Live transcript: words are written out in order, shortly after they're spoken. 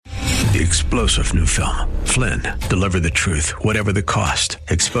The explosive new film, Flynn, deliver the truth, whatever the cost,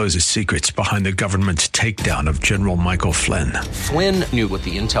 exposes secrets behind the government's takedown of General Michael Flynn. Flynn knew what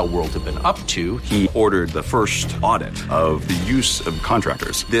the intel world had been up to. He ordered the first audit of the use of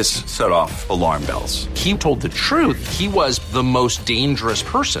contractors. This set off alarm bells. He told the truth. He was the most dangerous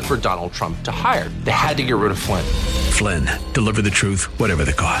person for Donald Trump to hire. They had to get rid of Flynn. Flynn, deliver the truth, whatever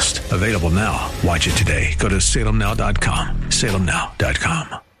the cost. Available now. Watch it today. Go to salemnow.com.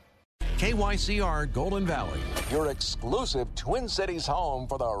 salemnow.com. KYCR Golden Valley, your exclusive Twin Cities home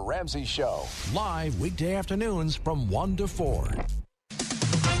for the Ramsey Show. Live weekday afternoons from 1 to 4.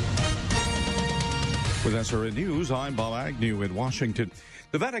 With SRN News, I'm Bob Agnew in Washington.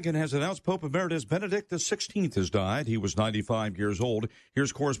 The Vatican has announced Pope Emeritus Benedict XVI has died. He was 95 years old.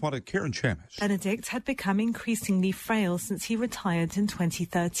 Here's correspondent Karen Chamis. Benedict had become increasingly frail since he retired in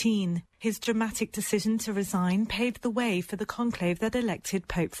 2013. His dramatic decision to resign paved the way for the conclave that elected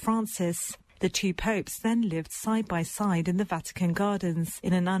Pope Francis. The two popes then lived side by side in the Vatican Gardens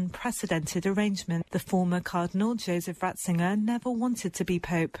in an unprecedented arrangement. The former Cardinal Joseph Ratzinger never wanted to be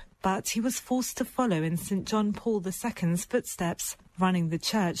pope, but he was forced to follow in St. John Paul II's footsteps, running the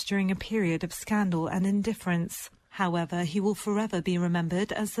church during a period of scandal and indifference. However, he will forever be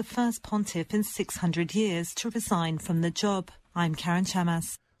remembered as the first pontiff in 600 years to resign from the job. I'm Karen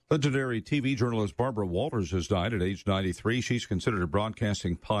Chamas. Legendary TV journalist Barbara Walters has died at age 93. She's considered a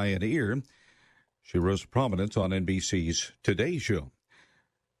broadcasting pioneer. She rose to prominence on NBC's Today Show.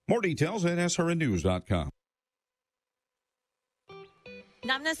 More details at srnnews.com.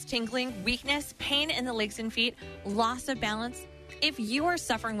 Numbness, tingling, weakness, pain in the legs and feet, loss of balance. If you are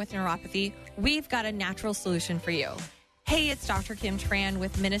suffering with neuropathy, we've got a natural solution for you. Hey, it's Dr. Kim Tran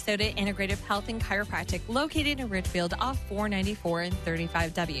with Minnesota Integrative Health and Chiropractic, located in Ridgefield off 494 and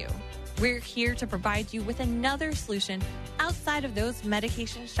 35W. We're here to provide you with another solution outside of those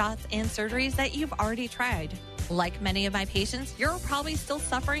medication shots and surgeries that you've already tried. Like many of my patients, you're probably still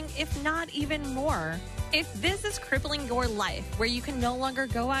suffering, if not even more. If this is crippling your life, where you can no longer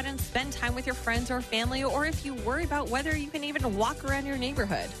go out and spend time with your friends or family, or if you worry about whether you can even walk around your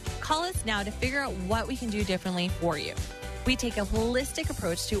neighborhood, call us now to figure out what we can do differently for you. We take a holistic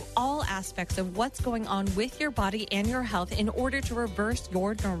approach to all aspects of what's going on with your body and your health in order to reverse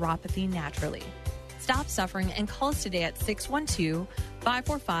your neuropathy naturally. Stop suffering and call us today at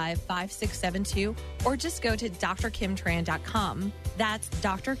 612-545-5672 or just go to drkimtran.com. That's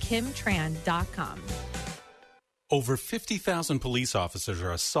drkimtran.com. Over 50,000 police officers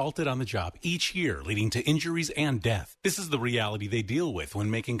are assaulted on the job each year, leading to injuries and death. This is the reality they deal with when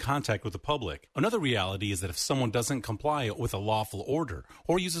making contact with the public. Another reality is that if someone doesn't comply with a lawful order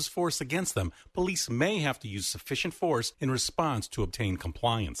or uses force against them, police may have to use sufficient force in response to obtain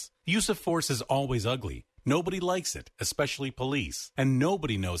compliance. The use of force is always ugly. Nobody likes it, especially police, and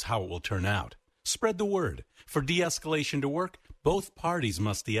nobody knows how it will turn out. Spread the word. For de-escalation to work, both parties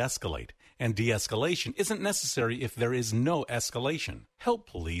must de-escalate. And de-escalation isn't necessary if there is no escalation. Help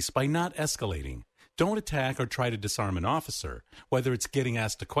police by not escalating. Don't attack or try to disarm an officer, whether it's getting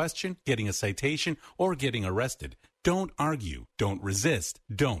asked a question, getting a citation, or getting arrested. Don't argue, don't resist,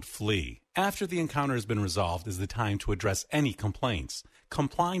 don't flee. After the encounter has been resolved is the time to address any complaints.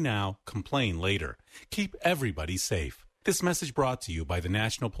 Comply now, complain later. Keep everybody safe. This message brought to you by the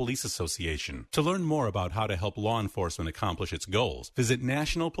National Police Association. To learn more about how to help law enforcement accomplish its goals, visit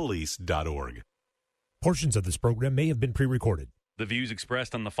nationalpolice.org. Portions of this program may have been pre-recorded. The views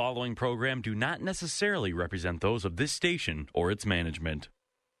expressed on the following program do not necessarily represent those of this station or its management.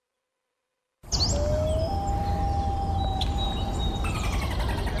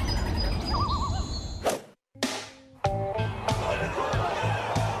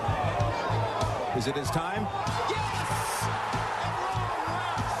 Is it his time?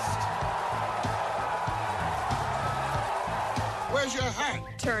 Where's your hat?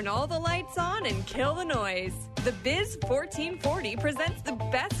 Turn all the lights on and kill the noise. The Biz 1440 presents the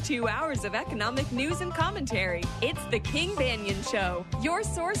best 2 hours of economic news and commentary. It's the King Banyan Show, your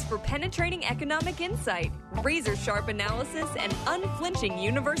source for penetrating economic insight, razor-sharp analysis, and unflinching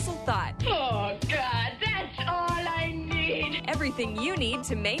universal thought. Oh, God, that's all I need. Everything you need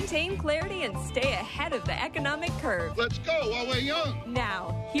to maintain clarity and stay ahead of the economic curve. Let's go while we're young.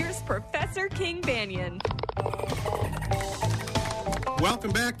 Now, here's Professor King Banyan.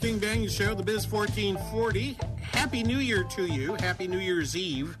 Welcome back, King Banyan Show, the Biz 1440. Happy New Year to you. Happy New Year's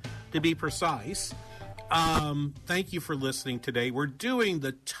Eve, to be precise. Thank you for listening today. We're doing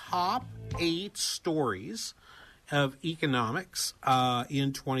the top 8 stories of economics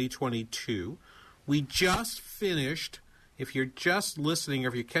in 2022. We just finished. If you're just listening or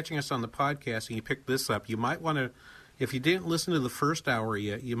if you're catching us on the podcast and you picked this up, you might want to If you didn't listen to the first hour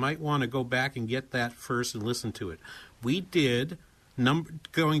yet, you might want to go back and get that first and listen to it. We did,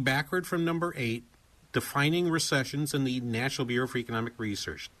 going backward from number 8, defining recessions in the National Bureau for Economic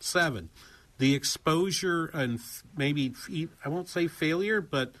Research. 7, the exposure and maybe, I won't say failure,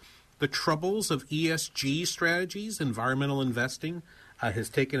 but the troubles of ESG strategies, environmental investing, has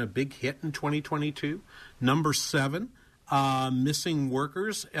taken a big hit in 2022. Number 7, missing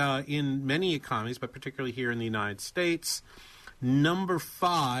workers in many economies, but particularly here in the United States. Number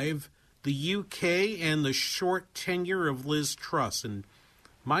 5, the UK and the short tenure of Liz Truss. And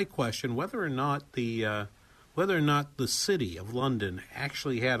my question, whether or not the city of London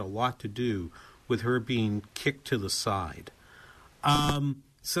actually had a lot to do with her being kicked to the side.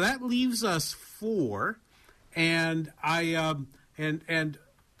 So that leaves us 4, and and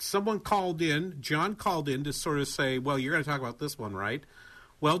someone called in, John called in to sort of say, well, you're going to talk about this one, right?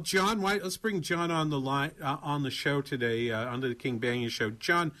 Well, John, let's bring John on the line on the show today, on the King Banaian Show.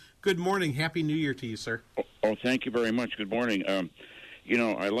 John, good morning. Happy New Year to you, sir. Oh, thank you very much. Good morning.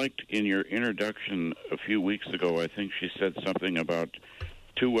 I liked in your introduction a few weeks ago, I think she said something about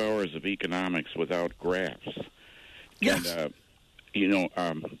 2 hours of economics without graphs. Yes. And,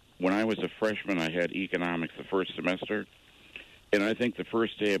 when I was a freshman, I had economics the first semester. And I think the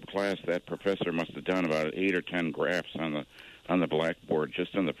first day of class, that professor must have done about 8 or 10 graphs on the blackboard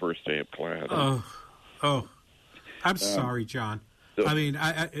just on the first day of class. Oh, I'm sorry, John. I mean,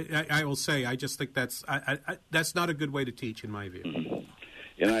 I will say, I just think that's not a good way to teach, in my view. Mm-hmm.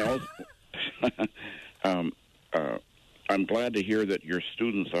 And I also, I'm glad to hear that your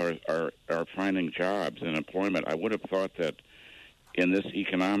students are finding jobs and employment. I would have thought that in this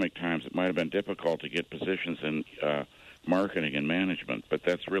economic times, it might have been difficult to get positions in marketing and management, but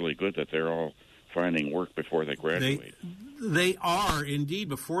that's really good that they're all finding work before they graduate. They are indeed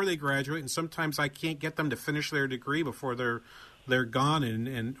before they graduate, and sometimes I can't get them to finish their degree before they're gone,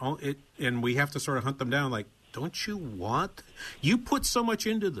 and we have to sort of hunt them down. Like, don't you want? You put so much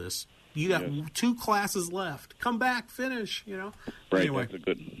into this. You got 2 classes left. Come back, finish. Right. Anyway. That's a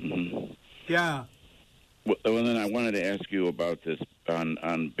good. Mm-hmm. Yeah. Well, and then I wanted to ask you about this on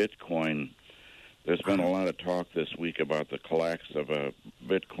Bitcoin. There's been a lot of talk this week about the collapse of a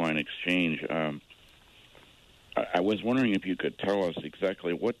Bitcoin exchange. I was wondering if you could tell us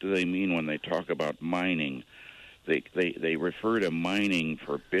exactly what do they mean when they talk about mining. They refer to mining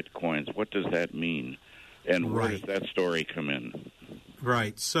for Bitcoins. What does that mean? And where does that story come in?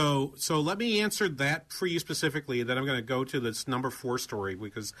 Right. So let me answer that for you specifically. Then I'm going to go to this number 4 story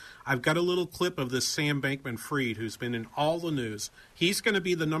because I've got a little clip of this Sam Bankman-Fried who's been in all the news. He's going to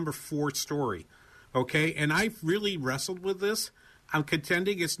be the number 4 story. Okay, and I've really wrestled with this. I'm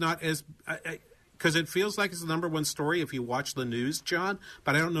contending it's not as because it feels like it's the number 1 story if you watch the news, John.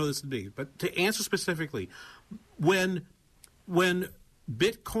 But I don't know this to be. But to answer specifically, when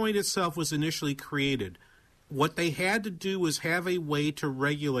Bitcoin itself was initially created, what they had to do was have a way to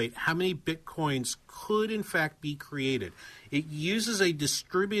regulate how many Bitcoins could in fact be created. It uses a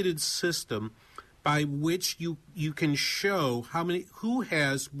distributed system by which you can show who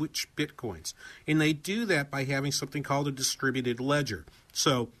has which Bitcoins. And they do that by having something called a distributed ledger.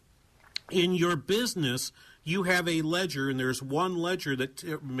 So in your business, you have a ledger, and there's one ledger that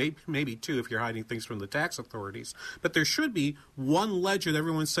maybe 2 if you're hiding things from the tax authorities. But there should be one ledger that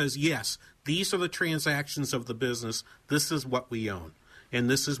everyone says, yes, these are the transactions of the business. This is what we own, and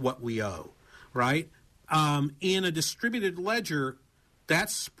this is what we owe, right? In a distributed ledger,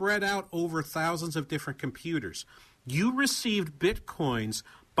 that's spread out over thousands of different computers. You received Bitcoins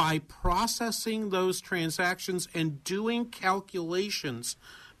by processing those transactions and doing calculations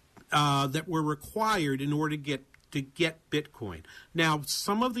that were required in order to get Bitcoin. Now,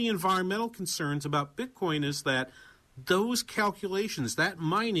 some of the environmental concerns about Bitcoin is that those calculations, that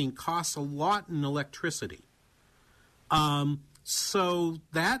mining, costs a lot in electricity. So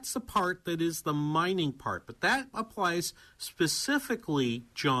that's the part that is the mining part. But that applies specifically,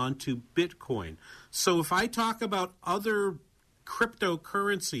 John, to Bitcoin. So if I talk about other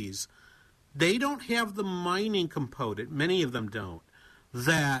cryptocurrencies, they don't have the mining component. Many of them don't.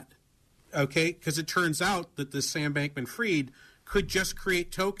 Because it turns out that this Sam Bankman-Fried could just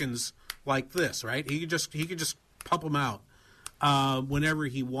create tokens like this, right? He could just pump them out whenever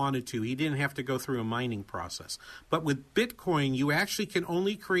he wanted to. He didn't have to go through a mining process. But with Bitcoin, you actually can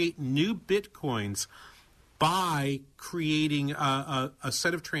only create new Bitcoins by creating a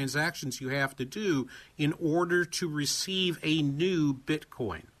set of transactions you have to do in order to receive a new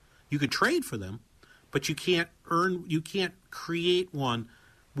Bitcoin. You could trade for them, but you can't create one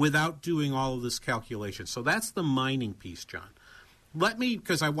without doing all of this calculation. So that's the mining piece, John.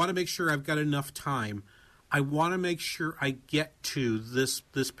 Because I want to make sure I've got enough time, I want to make sure I get to this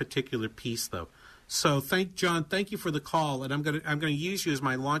particular piece, though. So, John. Thank you for the call, and I'm gonna use you as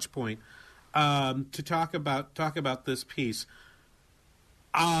my launch point to talk about this piece.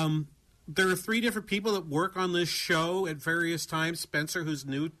 There are three different people that work on this show at various times. Spencer, who's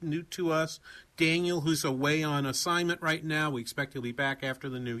new to us. Daniel, who's away on assignment right now. We expect he'll be back after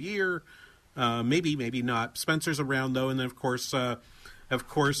the new year. Maybe not. Spencer's around though, and then of course,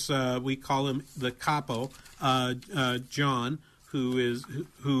 we call him the capo, John,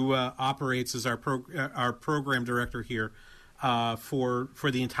 who operates as our program director here for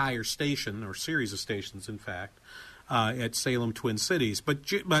the entire station, or series of stations, in fact, at Salem Twin Cities. But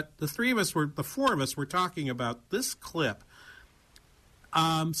the four of us were talking about this clip.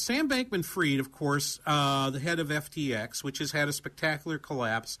 Sam Bankman-Fried, of course, the head of FTX, which has had a spectacular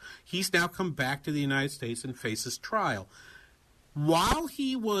collapse. He's now come back to the United States and faces trial. While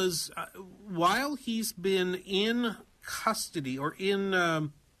he's been in custody, or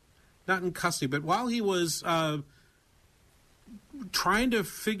not in custody, but while he was trying to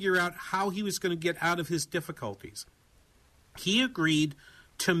figure out how he was going to get out of his difficulties, he agreed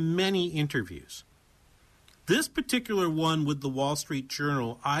to many interviews. This particular one with the Wall Street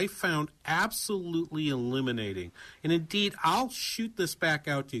Journal I found absolutely illuminating. And indeed, I'll shoot this back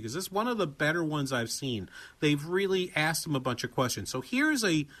out to you because it's one of the better ones I've seen. They've really asked him a bunch of questions. So here's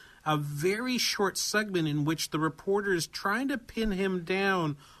a very short segment in which the reporter is trying to pin him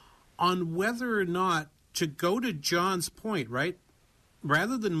down on whether or not, to go to John's point, right?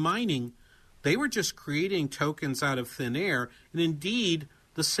 Rather than mining, they were just creating tokens out of thin air. And indeed,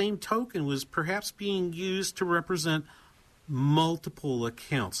 the same token was perhaps being used to represent multiple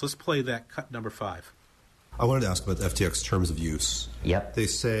accounts. Let's play that cut number 5. I wanted to ask about the FTX terms of use. Yep. They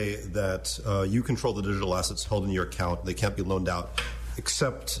say that you control the digital assets held in your account. They can't be loaned out,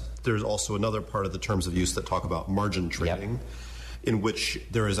 except there's also another part of the terms of use that talk about margin trading, in which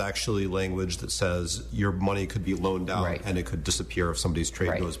there is actually language that says your money could be loaned out and it could disappear if somebody's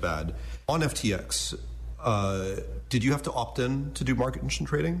trade goes bad. On FTX, did you have to opt in to do margin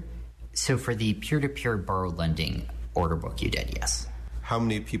trading? So for the peer-to-peer borrowed lending order book, you did, yes. How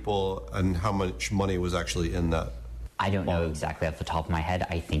many people and how much money was actually in that? I don't know exactly off the top of my head.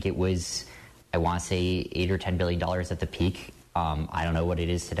 I think it was, I want to say $8 or $10 billion at the peak. I don't know what it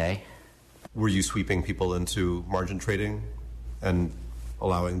is today. Were you sweeping people into margin trading and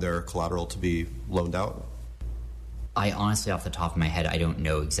allowing their collateral to be loaned out? I honestly, off the top of my head, I don't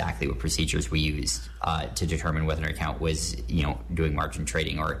know exactly what procedures we used to determine whether an account was, doing margin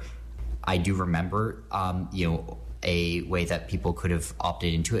trading. Or I do remember, a way that people could have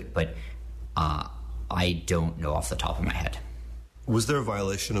opted into it, but I don't know off the top of my head. Was there a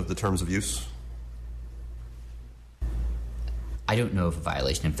violation of the terms of use? I don't know of a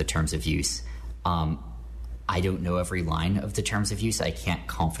violation of the terms of use. I don't know every line of the terms of use. I can't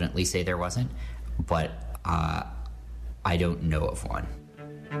confidently say there wasn't, but I don't know of one.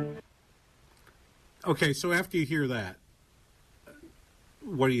 Okay, so after you hear that,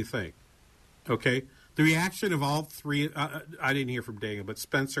 what do you think? Okay, the reaction of all three, I didn't hear from Daniel, but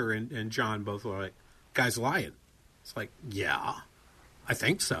Spencer and John both were like, guy's lying. It's like, yeah, I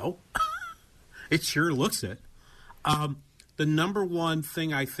think so. It sure looks it. The number one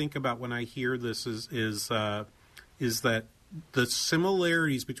thing I think about when I hear this is that the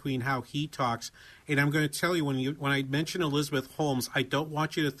similarities between how he talks, and I'm going to tell you when I mention Elizabeth Holmes, I don't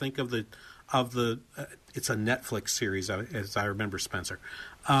want you to think of the it's a Netflix series as I remember, Spencer.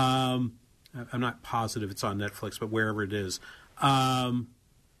 I'm not positive it's on Netflix, but wherever it is, don't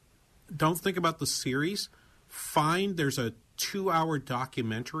think about the series. There's a 2-hour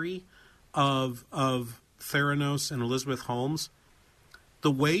documentary of Theranos and Elizabeth Holmes.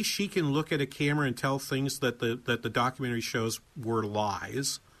 The way she can look at a camera and tell things that the documentary shows were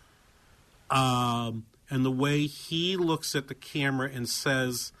lies, and the way he looks at the camera and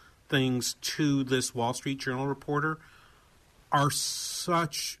says things to this Wall Street Journal reporter are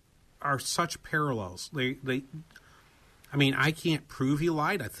such parallels. They I mean, I can't prove he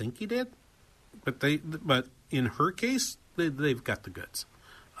lied. I think he did, but in her case, they've got the goods,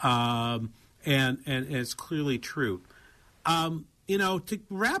 and it's clearly true. To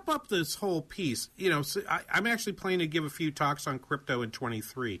wrap up this whole piece, so I'm actually planning to give a few talks on crypto in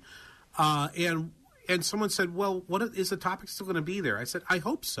 23. And someone said, well, what is the topic still going to be there? I said, I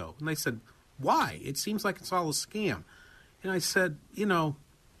hope so. And they said, why? It seems like it's all a scam. And I said,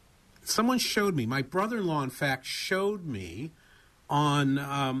 someone showed me, my brother-in-law, in fact, showed me at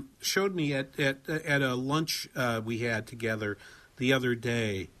a lunch we had together the other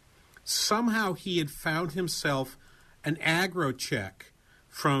day. Somehow he had found himself an aggro check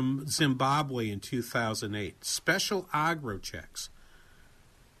from Zimbabwe in 2008, special agro checks.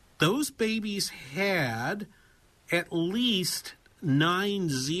 Those babies had at least 9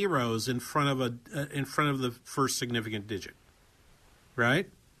 zeros in front of the first significant digit, right?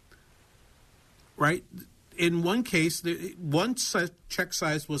 Right. In one case, one check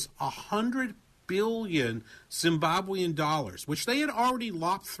size was 100 billion Zimbabwean dollars, which they had already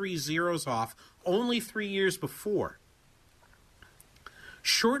lopped 3 zeros off only 3 years before.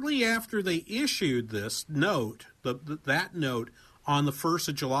 Shortly after they issued this note, that note on the 1st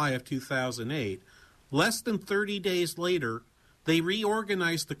of July of 2008, less than 30 days later, they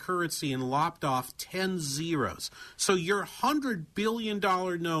reorganized the currency and lopped off 10 zeros. So your $100 billion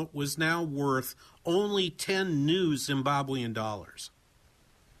note was now worth only 10 new Zimbabwean dollars.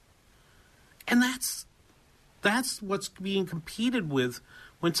 And that's what's being competed with.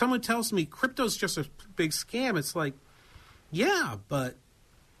 When someone tells me crypto's just a big scam, it's like, yeah, but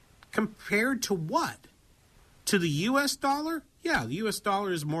compared to what? To the U.S. dollar? Yeah, the U.S.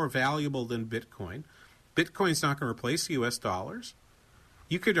 dollar is more valuable than Bitcoin. Bitcoin's not going to replace U.S. dollars.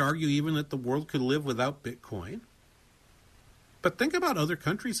 You could argue even that the world could live without Bitcoin. But think about other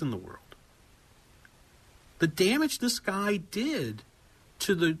countries in the world. The damage this guy did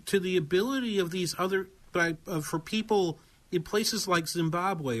to the ability of these other for people in places like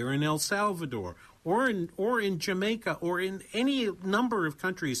Zimbabwe or in El Salvador or in Jamaica or in any number of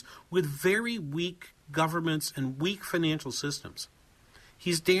countries with very weak governments and weak financial systems.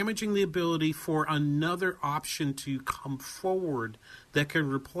 He's damaging the ability for another option to come forward that can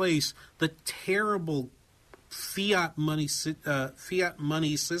replace the terrible fiat money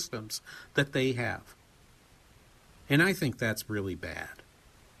systems that they have. And I think that's really bad.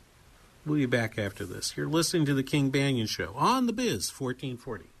 We'll be back after this. You're listening to The King Banaian Show on The Biz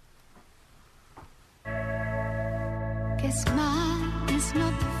 1440. Guess mine is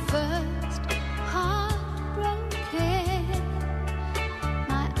not the first heartbroken.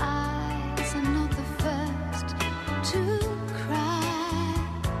 My eyes are not the first to cry.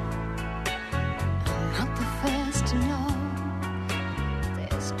 I'm not the first to know.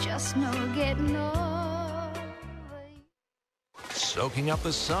 There's just no getting over. Soaking up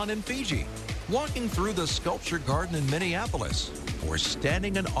the sun in Fiji, walking through the Sculpture Garden in Minneapolis, or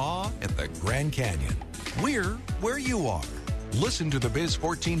standing in awe at the Grand Canyon. We're where you are. Listen to the Biz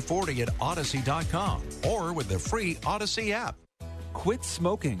 1440 at Odyssey.com or with the free Odyssey app. Quit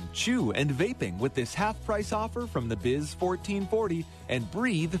smoking, chew, and vaping with this half-price offer from the Biz 1440 and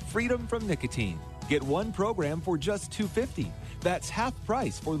breathe freedom from nicotine. Get one program for just $250. That's half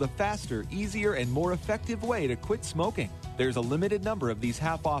price for the faster, easier, and more effective way to quit smoking. There's a limited number of these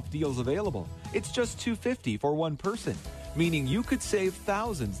half-off deals available. It's just $250 for one person, meaning you could save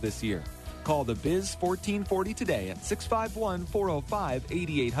thousands this year. Call the Biz 1440 today at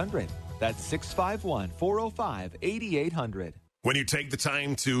 651-405-8800. That's 651-405-8800. When you take the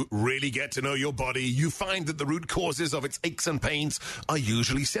time to really get to know your body, you find that the root causes of its aches and pains are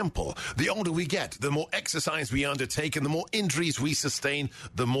usually simple. The older we get, the more exercise we undertake, and the more injuries we sustain,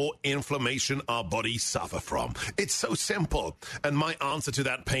 the more inflammation our bodies suffer from. It's so simple. And my answer to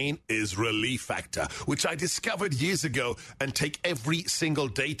that pain is Relief Factor, which I discovered years ago and take every single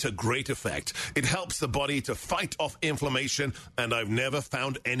day to great effect. It helps the body to fight off inflammation, and I've never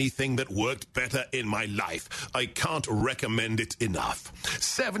found anything that worked better in my life. I can't recommend it enough.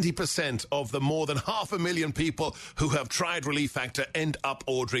 70% of the more than 500,000 people who have tried Relief Factor end up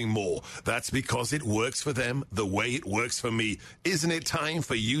ordering more. That's because it works for them the way it works for me. Isn't it time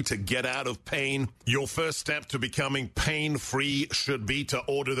for you to get out of pain? Your first step to becoming pain-free should be to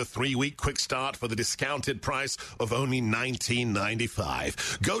order the 3-week quick start for the discounted price of only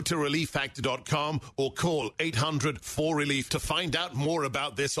 $19.95. Go to ReliefFactor.com or call 800-4RELIEF to find out more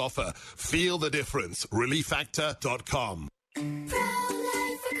about this offer. Feel the difference. ReliefFactor.com.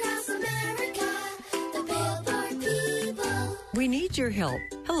 Pro-life across America, the Billboard people. We need your help.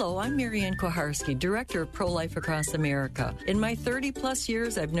 Hello, I'm Marianne Koharski, Director of Pro-Life Across America. In my 30-plus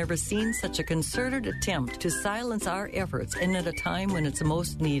years, I've never seen such a concerted attempt to silence our efforts, and at a time when it's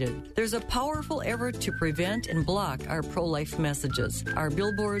most needed. There's a powerful effort to prevent and block our pro-life messages. Our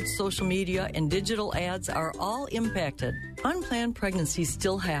billboards, social media, and digital ads are all impacted. Unplanned pregnancies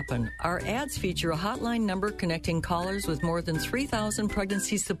still happen. Our ads feature a hotline number connecting callers with more than 3,000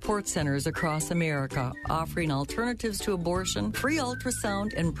 pregnancy support centers across America, offering alternatives to abortion, free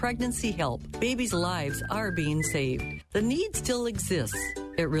ultrasound, and pregnancy help. Babies' lives are being saved. The need still exists.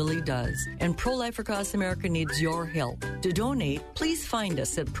 It really does. And Pro-Life Across America needs your help. To donate, please find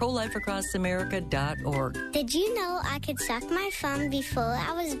us at prolifeacrossamerica.org. Did you know I could suck my thumb before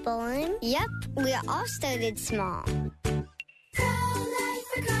I was born? Yep, we all started small. Pro-life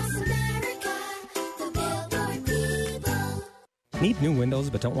Need new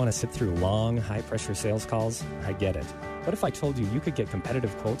windows but don't want to sit through long, high-pressure sales calls? I get it. What if I told you could get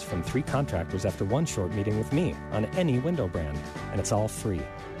competitive quotes from 3 contractors after one short meeting with me on any window brand? And it's all free.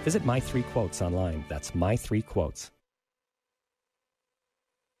 Visit My 3 Quotes online. That's My 3 Quotes.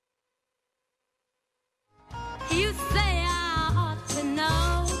 You say I ought to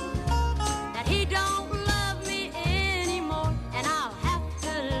know that he don't love me anymore, and I'll have to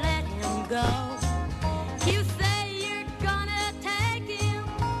let him go. You say you're gonna take him,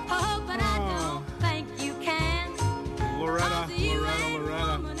 oh, but I don't think you can. Loretta.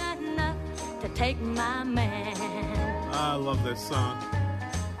 To take my man. I love this song.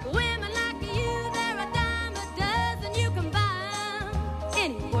 Women like you, they're a dime a dozen. You can buy them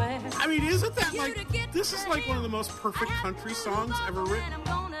anywhere. I mean, isn't that this is like one of the most perfect country songs ever written?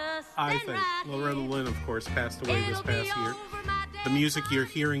 I think. Loretta Lynn, of course, passed away this past year. The music you're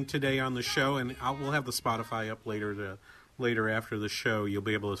hearing today on the show, and we'll have the Spotify up later after the show. You'll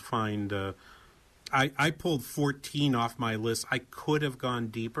be able to find. I pulled 14 off my list. I could have gone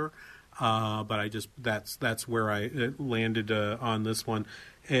deeper. But I just that's where I landed on this one,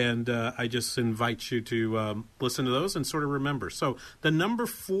 and I just invite you to listen to those and sort of remember. So the number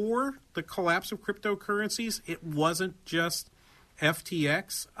 4, the collapse of cryptocurrencies, it wasn't just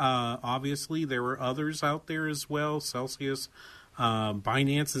FTX. Obviously, there were others out there as well. Celsius,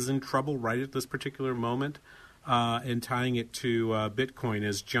 Binance is in trouble right at this particular moment, and tying it to Bitcoin,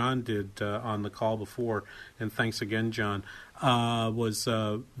 as John did on the call before. And thanks again, John. Was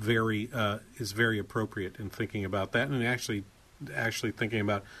very appropriate in thinking about that, and actually thinking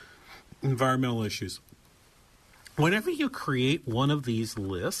about environmental issues. Whenever you create one of these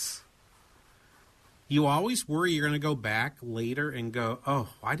lists, you always worry you're going to go back later and go, oh,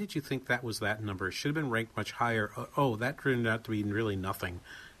 why did you think that was that number? It should have been ranked much higher. Oh, that turned out to be really nothing,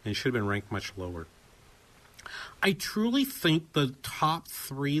 and should have been ranked much lower. I truly think the top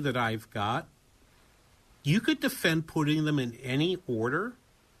 3 that I've got, you could defend putting them in any order,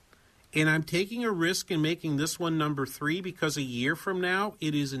 and I'm taking a risk in making this one number 3 because a year from now,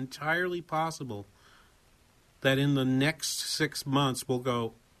 it is entirely possible that in the next 6 months we'll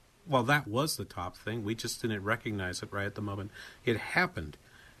go, well, that was the top thing. We just didn't recognize it right at the moment. It happened.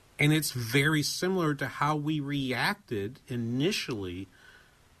 And it's very similar to how we reacted initially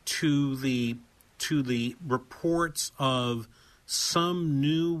to the reports of some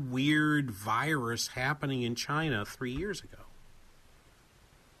new weird virus happening in China 3 years ago.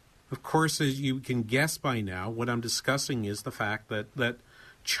 Of course, as you can guess by now, what I'm discussing is the fact that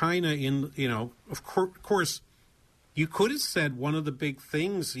China, of course, you could have said one of the big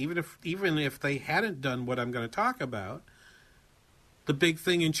things, even if they hadn't done what I'm going to talk about, the big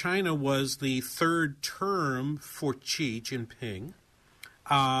thing in China was the 3rd term for Xi Jinping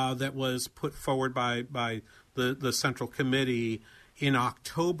that was put forward by the Central Committee in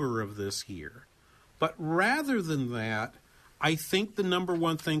October of this year. But rather than that, I think the number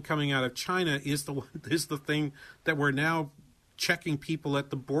one thing coming out of China is the thing that we're now checking people at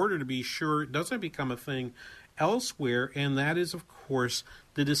the border to be sure it doesn't become a thing elsewhere, and that is, of course,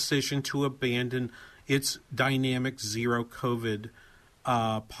 the decision to abandon its dynamic zero COVID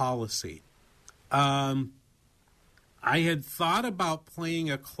policy. I had thought about playing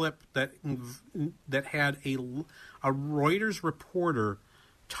a clip that had a Reuters reporter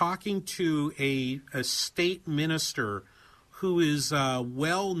talking to a state minister who is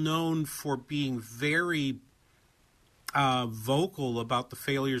well known for being very vocal about the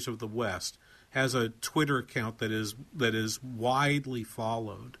failures of the West, has a Twitter account that is widely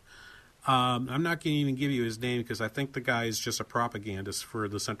followed. I'm not going to even give you his name because I think the guy is just a propagandist for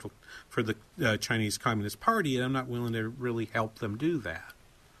the Chinese Communist Party, and I'm not willing to really help them do that.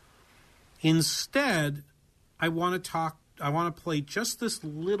 Instead, I want to play just this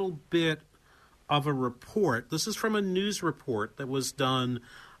little bit of a report. This is from a news report that was done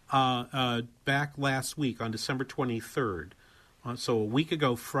back last week on December 23rd, so a week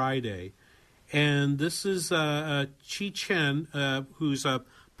ago Friday. And this is Qi Chen, who's a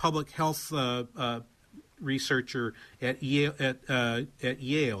public health researcher at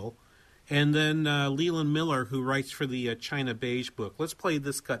Yale, and then Leland Miller, who writes for the China Beige book. Let's play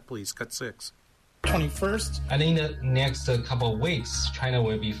this cut, please. Cut 6. 21st. And in the next couple of weeks, China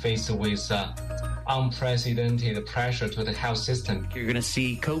will be faced with unprecedented pressure to the health system. You're going to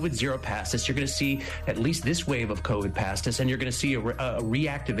see COVID zero past us. You're going to see at least this wave of COVID past us, and you're going to see a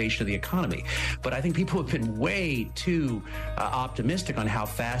reactivation of the economy. But I think people have been way too optimistic on how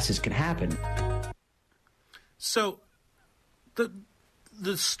fast this can happen. So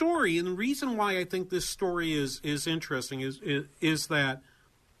the story, and the reason why I think this story is interesting is that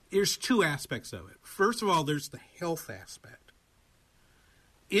there's two aspects of it. First of all, there's the health aspect.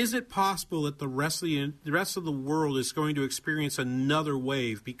 is it possible that the rest of the world is going to experience another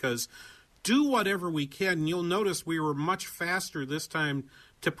wave? Because do whatever we can. And you'll notice we were much faster this time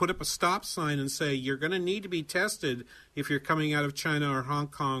to put up a stop sign and say, you're going to need to be tested if you're coming out of China or Hong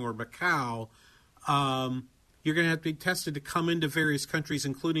Kong or Macau. You're going to have to be tested to come into various countries,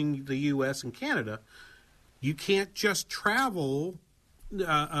 including the U.S. and Canada. You can't just travel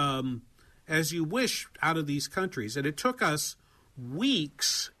as you wish out of these countries. And it took us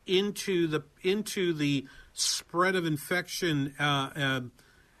weeks into the spread of infection, the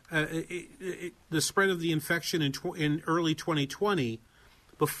spread of the infection in early 2020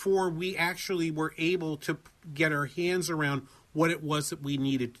 before we actually were able to get our hands around what it was that we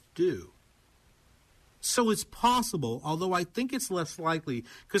needed to do. So it's possible, although I think it's less likely,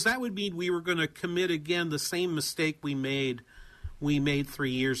 because that would mean we were going to commit again the same mistake we made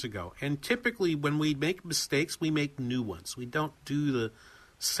 3 years ago. And typically when we make mistakes, we make new ones. We don't do the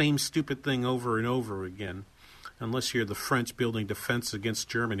same stupid thing over and over again, unless you're the French building defense against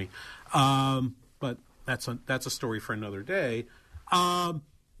Germany. But that's a story for another day.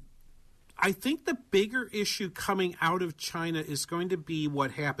 I think the bigger issue coming out of China is going to be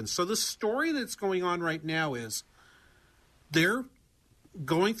what happens. So the story that's going on right now is they're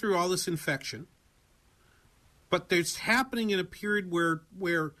going through all this infection, but it's happening in a period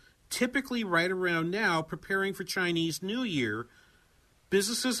where typically right around now, preparing for Chinese New Year,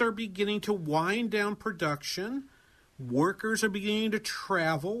 businesses are beginning to wind down production. Workers are beginning to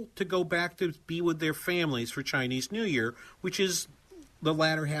travel to go back to be with their families for Chinese New Year, which is the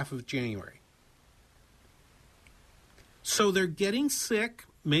latter half of January. So they're getting sick,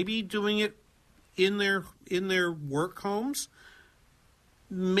 maybe doing it in their work homes,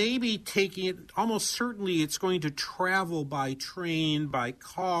 maybe taking it, almost certainly it's going to travel by train, by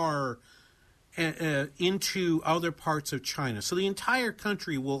car, into other parts of China. So the entire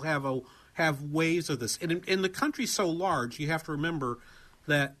country will have waves of this. And the country's so large, you have to remember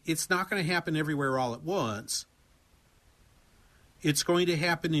that it's not going to happen everywhere all at once. It's going to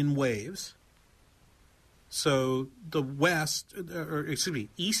happen in waves. So the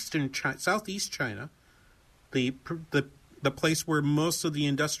eastern China, southeast China, the place where most of the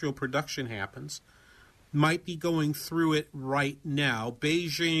industrial production happens, might be going through it right now.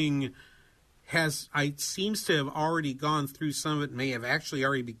 Beijing seems to have already gone through some of it, may have actually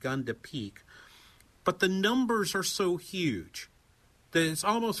already begun to peak. But the numbers are so huge that it's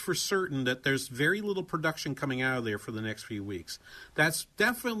almost for certain that there's very little production coming out of there for the next few weeks. That's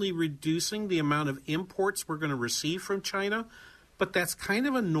definitely reducing the amount of imports we're going to receive from China, but that's kind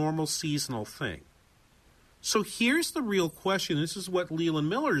of a normal seasonal thing. So here's the real question. This is what Leland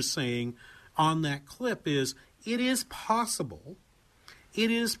Miller is saying on that clip is, it is possible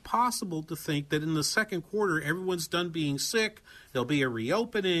to think that in the second quarter, everyone's done being sick, there'll be a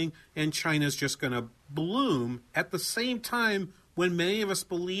reopening, and China's just going to bloom at the same time when many of us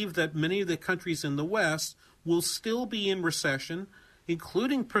believe that many of the countries in the West will still be in recession,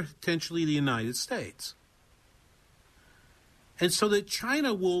 including potentially the United States. And so that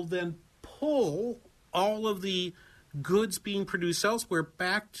China will then pull all of the goods being produced elsewhere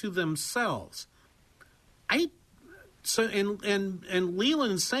back to themselves. And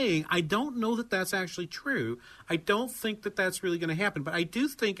Leland's saying, I don't know that that's actually true. I don't think that that's really going to happen. But I do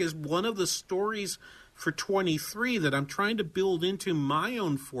think is one of the stories for 23 that I'm trying to build into my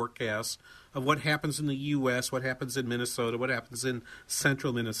own forecast of what happens in the U.S., what happens in Minnesota, what happens in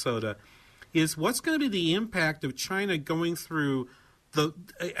central Minnesota, is what's going to be the impact of China going through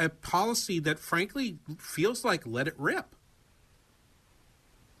a policy that frankly feels like let it rip.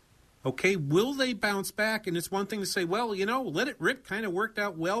 Okay, will they bounce back? And it's one thing to say, well, let it rip kind of worked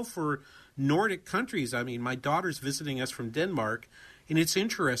out well for Nordic countries. I mean, my daughter's visiting us from Denmark, and it's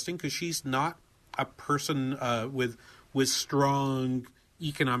interesting because she's not a person with strong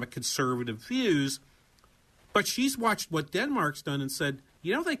economic conservative views, but she's watched what Denmark's done and said,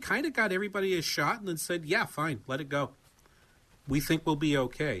 they kind of got everybody a shot and then said, yeah, fine, let it go. We think we'll be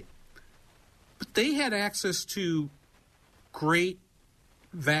okay. But they had access to great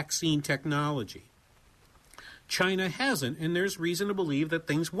vaccine technology. China hasn't, and there's reason to believe that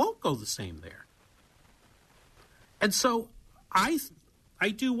things won't go the same there. And so I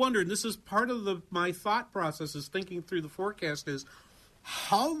do wonder, and this is part of my thought process is thinking through the forecast, is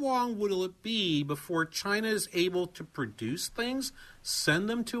how long will it be before China is able to produce things, send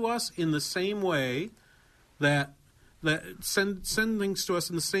them to us in the same way that send things to us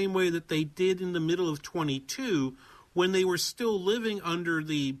in the same way that they did in the middle of 22 when they were still living under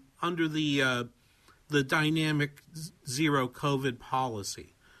the dynamic zero COVID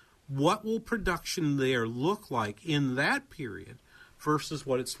policy. What will production there look like in that period versus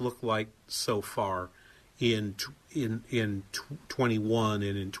what it's looked like so far in 21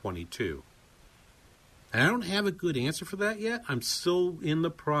 and in 22? And I don't have a good answer for that yet. I'm still in the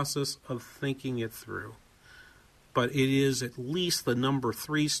process of thinking it through. But it is at least the number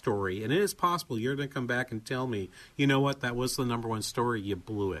 3 story. And it is possible you're going to come back and tell me, you know what, that was the number 1 story, you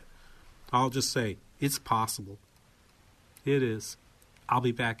blew it. I'll just say, it's possible. It is. I'll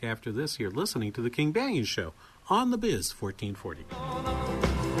be back after this. You're listening to The King Banaian Show on The Biz 1440.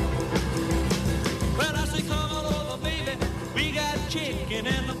 Well, I say, come on over, baby. We got chicken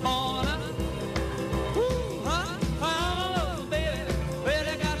in the corner. Woo, huh? Come on over, baby. Well,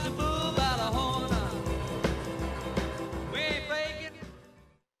 they got the bull by the horn. We ain't faking.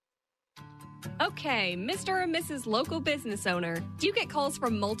 Okay, Mr. and Mrs. Local Business Owner, do you get calls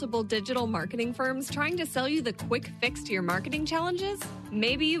from multiple digital marketing firms trying to sell you the quick fix to your marketing challenges?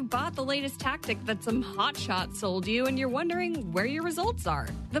 Maybe you've bought the latest tactic that some hotshot sold you and you're wondering where your results are.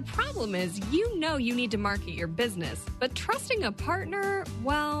 The problem is you know you need to market your business, but trusting a partner,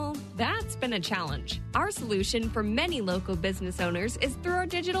 well, that's been a challenge. Our solution for many local business owners is through our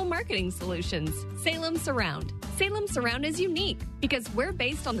digital marketing solutions, Salem Surround. Salem Surround is unique because we're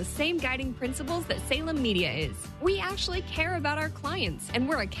based on the same guiding principles that Salem Media is. We actually care about our clients and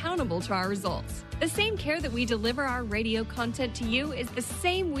we're accountable to our results. The same care that we deliver our radio content to you is the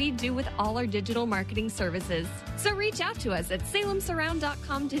same we do with all our digital marketing services. So reach out to us at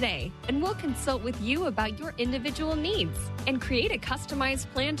salemsurround.com today and we'll consult with you about your individual needs and create a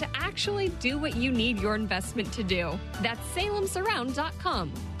customized plan to actually do what you need your investment to do. That's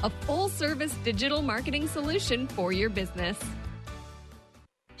salemsurround.com, a full-service digital marketing solution for your business.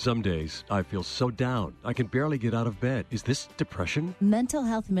 Some days I feel so down, I can barely get out of bed. Is this depression? Mental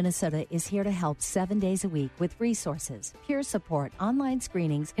Health Minnesota is here to help 7 days a week with resources, peer support, online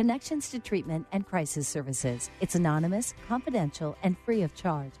screenings, connections to treatment, and crisis services. It's anonymous, confidential, and free of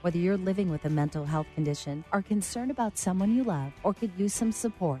charge. Whether you're living with a mental health condition, are concerned about someone you love, or could use some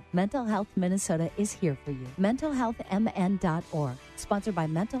support, Mental Health Minnesota is here for you. MentalHealthMN.org. Sponsored by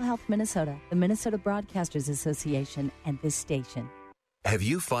Mental Health Minnesota, the Minnesota Broadcasters Association, and this station. Have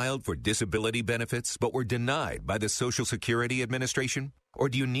you filed for disability benefits but were denied by the Social Security Administration? Or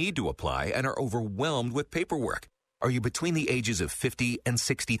do you need to apply and are overwhelmed with paperwork? Are you between the ages of 50 and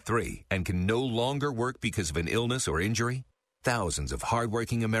 63 and can no longer work because of an illness or injury? Thousands of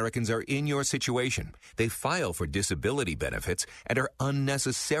hardworking Americans are in your situation. They file for disability benefits and are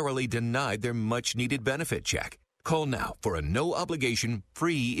unnecessarily denied their much-needed benefit check. Call now for a no-obligation,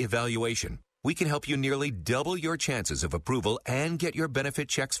 free evaluation. We can help you nearly double your chances of approval and get your benefit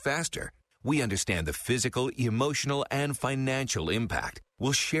checks faster. We understand the physical, emotional, and financial impact.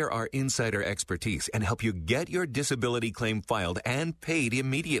 We'll share our insider expertise and help you get your disability claim filed and paid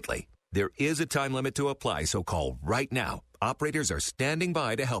immediately. There is a time limit to apply, so call right now. Operators are standing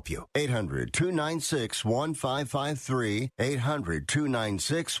by to help you. 800-296-1553.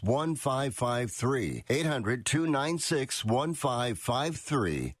 800-296-1553.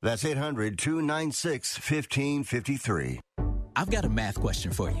 800-296-1553. That's 800-296-1553. I've got a math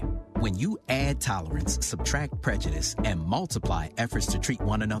question for you. When you add tolerance, subtract prejudice, and multiply efforts to treat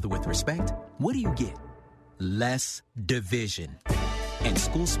one another with respect, what do you get? Less division. And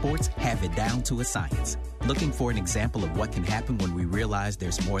school sports have it down to a science. Looking for an example of what can happen when we realize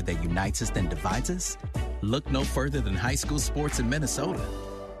there's more that unites us than divides us? Look no further than high school sports in Minnesota.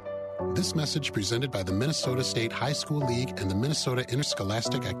 This message presented by the Minnesota State High School League and the Minnesota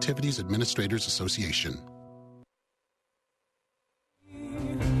Interscholastic Activities Administrators Association.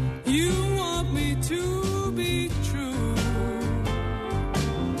 You want me to be true.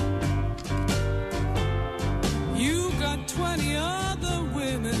 You got 20 other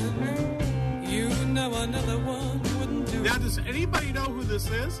women. You know another one wouldn't do. Now, does anybody know who this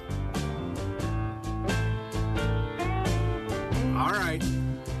is? All right.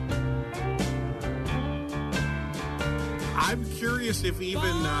 I'm curious if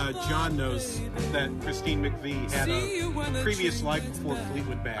even John knows that Christine McVie had a previous life before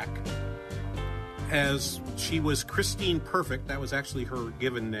Fleetwood Mac, as she was Christine Perfect. That was actually her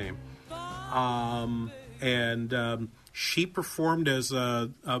given name. And she performed as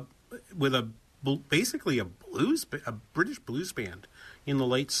basically a British blues band in the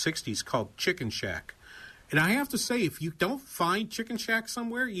late 60s called Chicken Shack. And I have to say, if you don't find Chicken Shack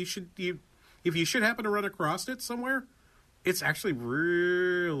somewhere, if you should happen to run across it somewhere, it's actually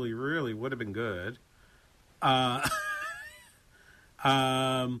really, really would have been good. It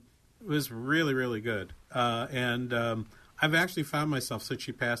was really, really good. And I've actually found myself, since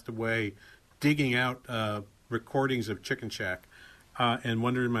she passed away, digging out recordings of Chicken Shack and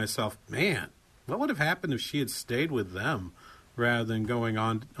wondering to myself, man, what would have happened if she had stayed with them rather than going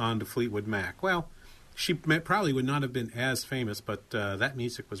on to Fleetwood Mac. Well, she probably would not have been as famous, but that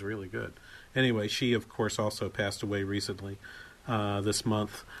music was really good. Anyway, she, of course, also passed away recently this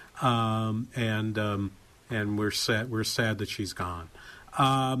month, and we're sad that she's gone.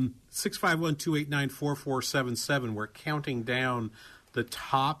 651-289-4477. We're counting down the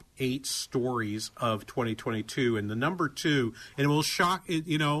top 8 stories of 2022, and the number 2, and it will shock.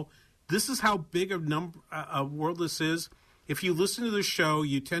 This is how big a world this is. If you listen to the show,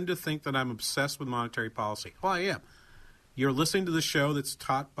 you tend to think that I'm obsessed with monetary policy. Well, I am. You're listening to the show that's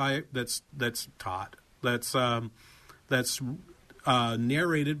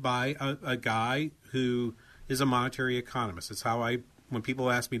narrated by a guy who is a monetary economist. It's how when people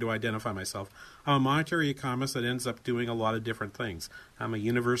ask me to identify myself, I'm a monetary economist that ends up doing a lot of different things. I'm a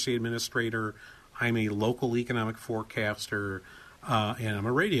university administrator, I'm a local economic forecaster, and I'm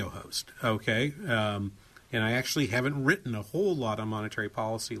a radio host, okay? And I actually haven't written a whole lot on monetary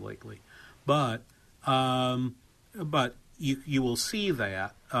policy lately. But you will see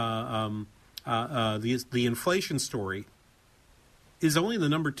that the inflation story is only the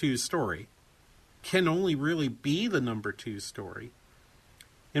number 2 story, can only really be the number 2 story.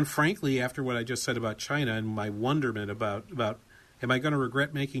 And frankly, after what I just said about China and my wonderment about am I going to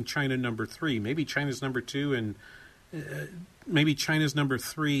regret making China number 3? Maybe China's number 2 and maybe China's number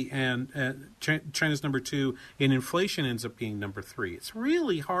 3 and China's number 2 and inflation ends up being number 3. It's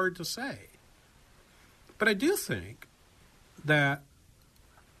really hard to say. But I do think that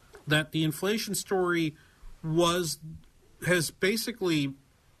the inflation story has basically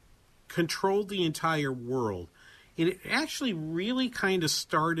controlled the entire world. And it actually really kind of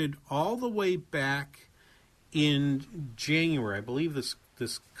started all the way back in January. I believe this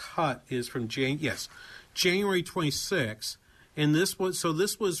cut is from January 26th, and this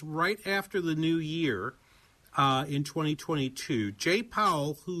was right after the new year in 2022. Jay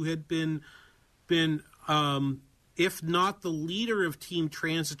Powell, who had been if not the leader of Team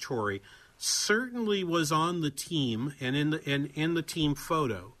Transitory, certainly was on the team and in the team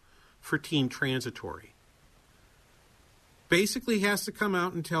photo for Team Transitory. Basically has to come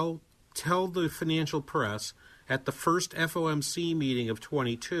out and tell the financial press at the first FOMC meeting of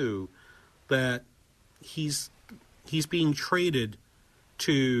 22 that he's being traded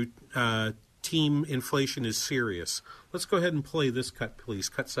to Team Inflation is Serious. Let's go ahead and play this cut, please.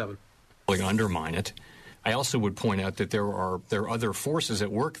 Cut 7. Undermine it. I also would point out that there are other forces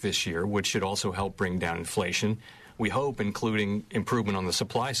at work this year which should also help bring down inflation. We hope, including improvement on the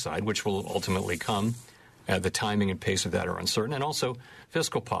supply side, which will ultimately come. The timing and pace of that are uncertain. And also,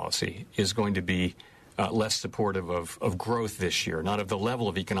 fiscal policy is going to be less supportive of growth this year, not of the level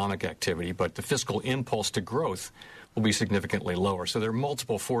of economic activity, but the fiscal impulse to growth will be significantly lower. So there are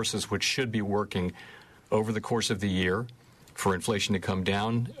multiple forces which should be working over the course of the year for inflation to come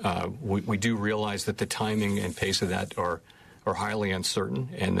down. We do realize that the timing and pace of that are highly uncertain,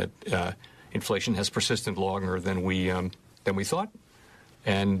 and that inflation has persisted longer than we thought.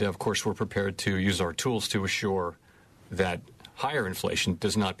 And, of course, we're prepared to use our tools to assure that higher inflation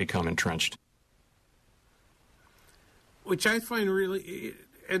does not become entrenched. Which I find really...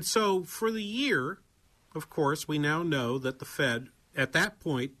 And so for the year, of course, we now know that the Fed, at that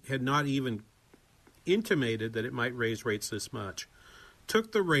point, had not even intimated that it might raise rates this much.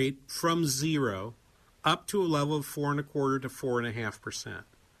 Took the rate from 0 up to a level of 4.25% to 4.5%.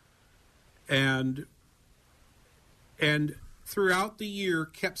 And throughout the year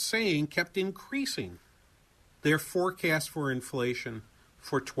kept increasing their forecast for inflation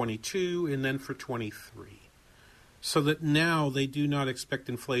for 22 and then for 23. So that now they do not expect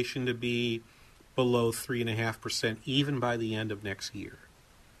inflation to be below 3.5% even by the end of next year.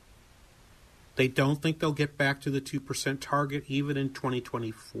 They don't think they'll get back to the 2% target even in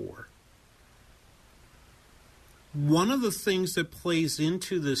 2024. One of the things that plays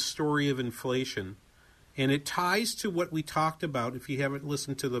into this story of inflation, and it ties to what we talked about. If you haven't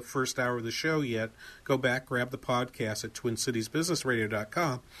listened to the first hour of the show yet, go back, grab the podcast at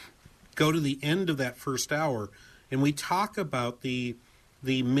TwinCitiesBusinessRadio.com. Go to the end of that first hour, and we talk about the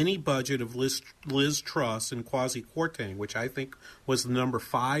mini budget of Liz Truss and Kwasi Kwarteng, which I think was the number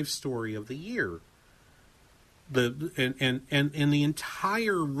 5 story of the year. And the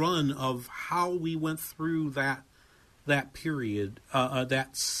entire run of how we went through that period,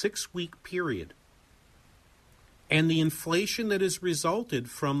 that 6-week period. And the inflation that has resulted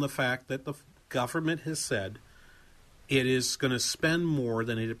from the fact that the government has said it is going to spend more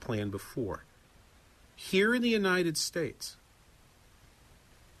than it had planned before. Here in the United States,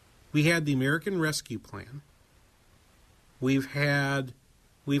 we had the American Rescue Plan. We've had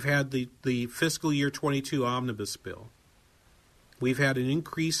the fiscal year 22 omnibus bill. We've had an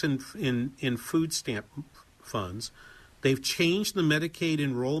increase in food stamp funds. They've changed the Medicaid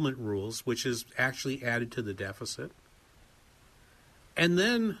enrollment rules, which has actually added to the deficit. And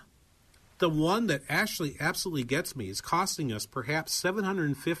then the one that actually absolutely gets me is costing us perhaps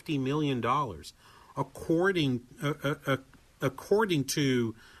 $750 million, according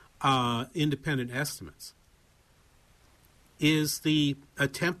to independent estimates, is the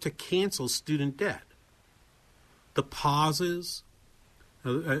attempt to cancel student debt. The pauses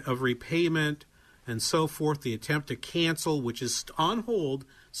of repayment and so forth, the attempt to cancel, which is on hold,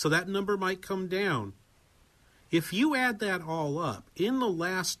 so that number might come down. If you add that all up in the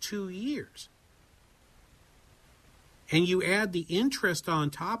last 2 years, and you add the interest on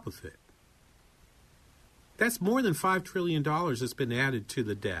top of it, that's more than $5 trillion that's been added to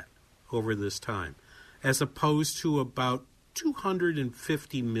the debt over this time, as opposed to about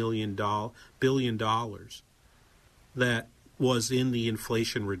 $250 billion that was in the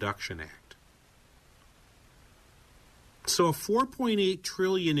Inflation Reduction Act. So a $4.8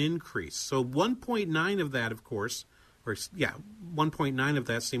 trillion increase. So 1.9 of that, of course, 1.9 of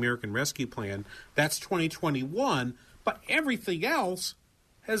that's the American Rescue Plan. That's 2021, but everything else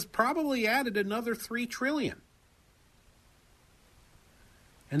has probably added another $3 trillion.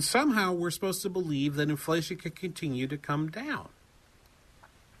 And somehow we're supposed to believe that inflation could continue to come down.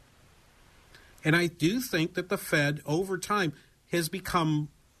 And I do think that the Fed, over time, has become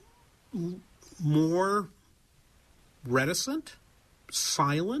more reticent,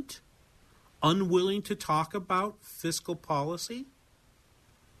 silent, unwilling to talk about fiscal policy.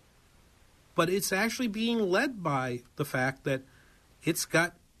 But it's actually being led by the fact that it's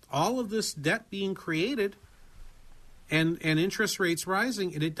got all of this debt being created and interest rates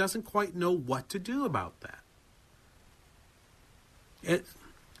rising, and it doesn't quite know what to do about that.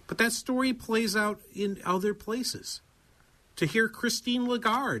 But that story plays out in other places. To hear Christine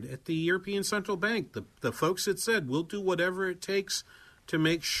Lagarde at the European Central Bank, the folks that said, we'll do whatever it takes to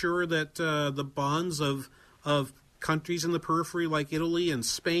make sure that the bonds of countries in the periphery like Italy and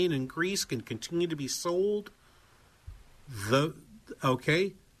Spain and Greece can continue to be sold.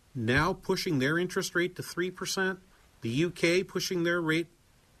 Now pushing their interest rate to 3%. The UK pushing their rate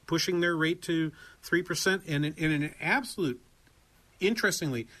to 3%, and in an absolute,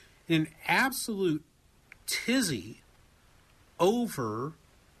 interestingly, in an absolute tizzy over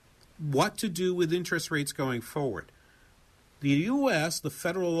what to do with interest rates going forward. The U.S., the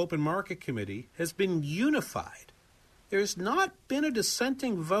Federal Open Market Committee, has been unified. There's not been a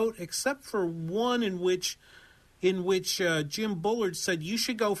dissenting vote except for one in which Jim Bullard said you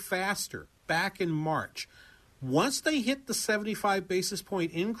should go faster back in March. Once they hit the 75 basis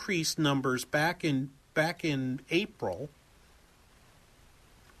point increase numbers back in April,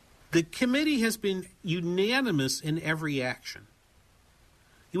 the committee has been unanimous in every action.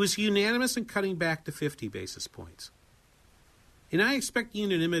 It was unanimous in cutting back to 50 basis points. And I expect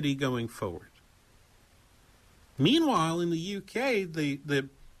unanimity going forward. Meanwhile, in the UK,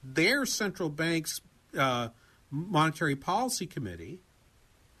 their central bank's monetary policy committee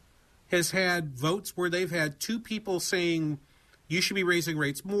has had votes where they've had two people saying you should be raising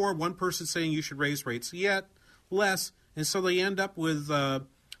rates more, one person saying you should raise rates yet less, and so they end up with a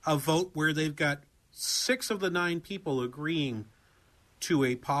vote where they've got 6 of the 9 people agreeing to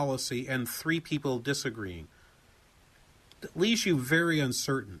a policy and 3 people disagreeing. It leaves you very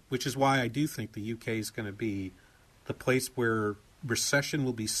uncertain, which is why I do think the UK is going to be the place where recession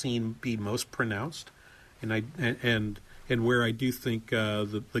will be most pronounced, and where I do think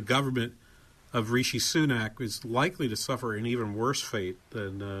the government of Rishi Sunak is likely to suffer an even worse fate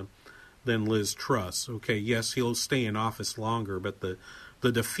than Liz Truss. Okay, yes, he'll stay in office longer, but the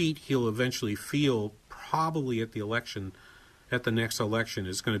defeat he'll eventually feel probably at the next election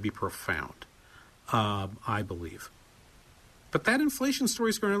is going to be profound, I believe. But that inflation story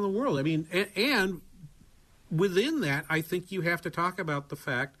is going on in the world. I mean, and within that, I think you have to talk about the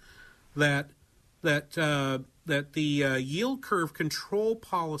fact that the yield curve control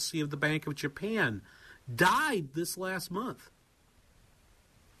policy of the Bank of Japan died this last month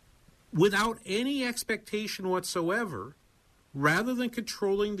without any expectation whatsoever. Rather than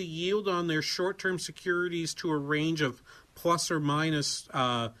controlling the yield on their short-term securities to a range of plus or minus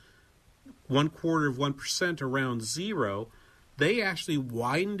 0.25% around zero, they actually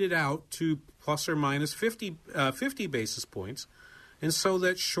widened it out to plus or minus 50 basis points, and so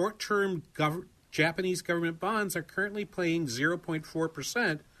that short-term Japanese government bonds are currently paying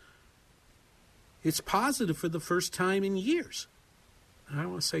 0.4%. It's positive for the first time in years. I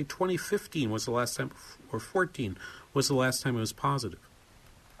want to say 2015 was the last time, or 14 was the last time it was positive.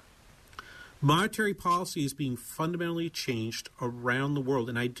 Monetary policy is being fundamentally changed around the world,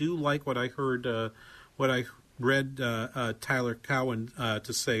 and I do like what I heard, read Tyler Cowen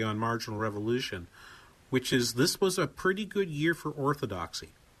to say on Marginal Revolution, which is this was a pretty good year for orthodoxy,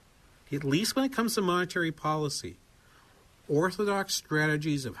 at least when it comes to monetary policy. Orthodox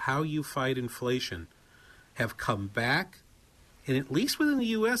strategies of how you fight inflation have come back, and at least within the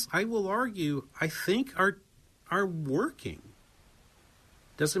U.S., I will argue, I think are working.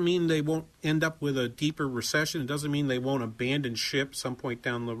 Doesn't mean they won't end up with a deeper recession. It doesn't mean they won't abandon ship some point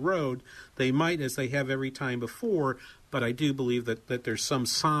down the road. They might, as they have every time before, but I do believe that there's some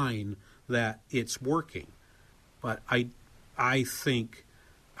sign that it's working. But I think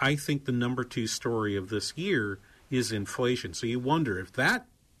the number two story of this year is inflation. So you wonder if that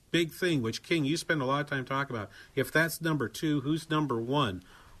big thing, which, King, you spend a lot of time talking about, if that's number two, who's number one?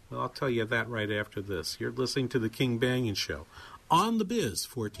 Well, I'll tell you that right after this. You're listening to The King Banaian Show on The Biz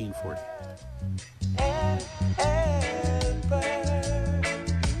 1440.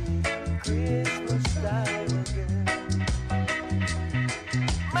 Christmas time again.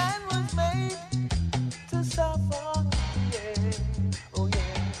 Man was made to suffer, yeah. Oh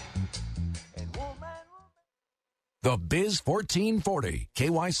yeah. And woman. The Biz 1440,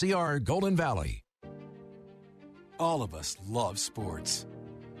 KYCR Golden Valley. All of us love sports,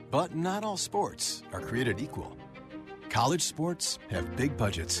 but not all sports are created equal. College sports have big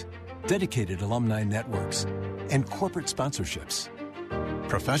budgets, dedicated alumni networks, and corporate sponsorships.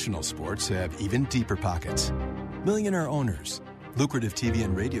 Professional sports have even deeper pockets, millionaire owners, lucrative TV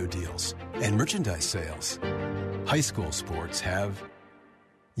and radio deals, and merchandise sales. High school sports have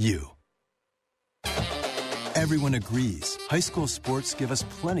you. Everyone agrees high school sports give us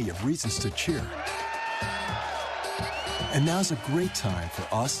plenty of reasons to cheer. And now's a great time for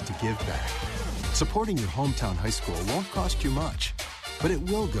us to give back. Supporting your hometown high school won't cost you much, but it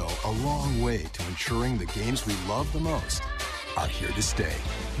will go a long way to ensuring the games we love the most are here to stay.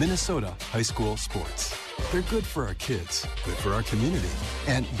 Minnesota high school sports. They're good for our kids, good for our community,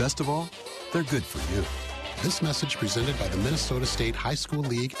 and best of all, they're good for you. This message presented by the Minnesota State High School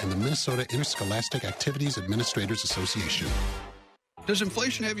League and the Minnesota Interscholastic Activities Administrators Association. Does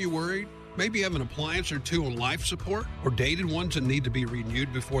inflation have you worried? Maybe you have an appliance or two on life support, or dated ones that need to be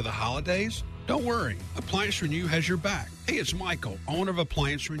renewed before the holidays? Don't worry, Appliance Renew has your back. Hey, it's Michael, owner of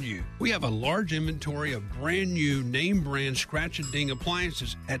Appliance Renew. We have a large inventory of brand new name brand scratch and ding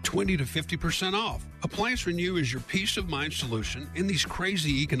appliances at 20 to 50% off. Appliance Renew is your peace of mind solution in these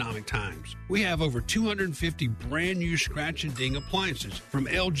crazy economic times. We have over 250 brand new scratch and ding appliances from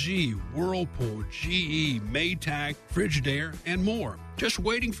LG, Whirlpool, GE, Maytag, Frigidaire, and more, just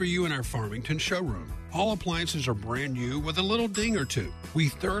waiting for you in our Farmington showroom. All appliances are brand new with a little ding or two. We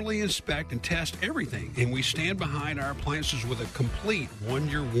thoroughly inspect and test everything, and we stand behind our appliances with a complete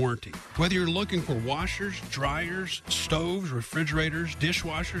one-year warranty. Whether you're looking for washers, dryers, stoves, refrigerators,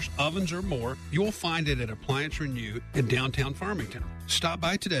 dishwashers, ovens, or more, you'll find it at Appliance Renew in downtown Farmington. Stop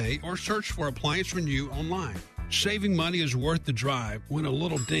by today or search for Appliance Renew online. Saving money is worth the drive when a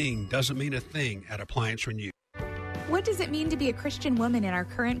little ding doesn't mean a thing at Appliance Renew. What does it mean to be a Christian woman in our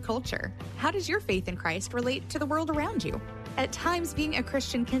current culture? How does your faith in Christ relate to the world around you? At times, being a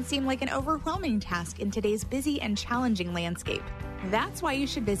Christian can seem like an overwhelming task in today's busy and challenging landscape. That's why you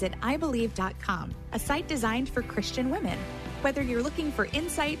should visit ibelieve.com, a site designed for Christian women. Whether you're looking for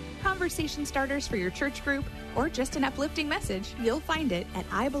insight, conversation starters for your church group, or just an uplifting message, you'll find it at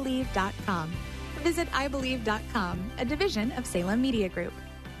ibelieve.com. Visit ibelieve.com, a division of Salem Media Group.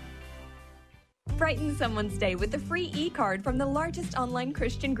 Brighten someone's day with a free e-card from the largest online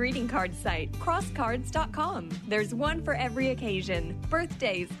Christian greeting card site, crosscards.com. There's one for every occasion,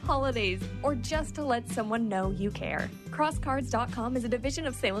 birthdays, holidays, or just to let someone know you care. Crosscards.com is a division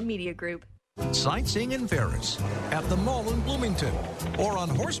of Salem Media Group. Sightseeing in Ferris, at the mall in Bloomington, or on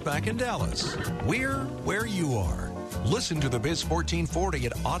horseback in Dallas. We're where you are. Listen to the Biz 1440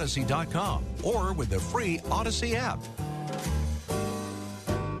 at Odyssey.com or with the free Odyssey app.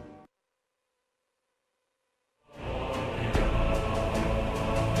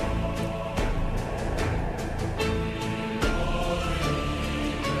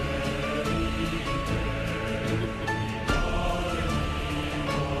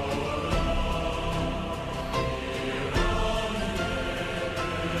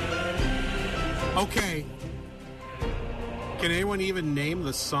 Okay. Can anyone even name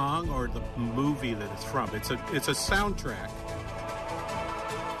the song or the movie that it's from? It's a soundtrack.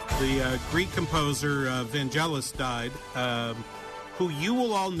 The Greek composer Vangelis died, who you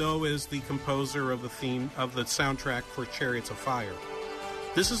will all know as the composer of the theme of the soundtrack for Chariots of Fire.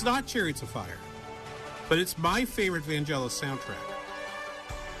 This is not Chariots of Fire, but it's my favorite Vangelis soundtrack.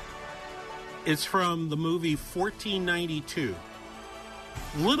 It's from the movie 1492.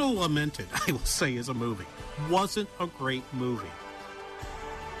 Little lamented, I will say, as a movie. Wasn't a great movie,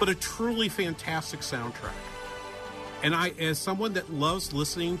 but a truly fantastic soundtrack. And I, as someone that loves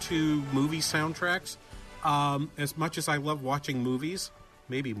listening to movie soundtracks, as much as I love watching movies,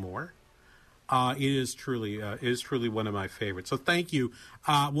 maybe more, it is truly one of my favorites. So thank you.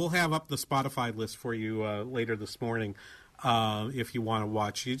 We'll have up the Spotify list for you later this morning if you want to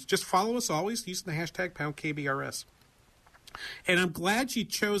watch. You just follow us always using the hashtag #KBRS. And I'm glad you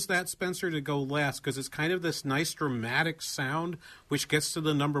chose that, Spencer, to go last, because it's kind of this nice dramatic sound which gets to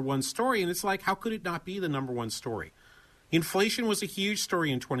the number one story. And it's like, how could it not be the number one story? Inflation was a huge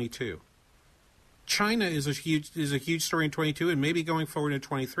story in 22. China is a huge story in 22, and maybe going forward in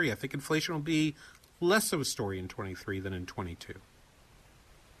 23. I think inflation will be less of a story in 23 than in 22.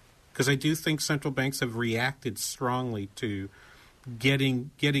 Because I do think central banks have reacted strongly to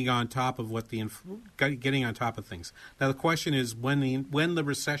getting on top of getting on top of things. Now the question is, when the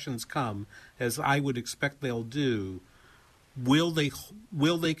recessions come, as I would expect they'll do, will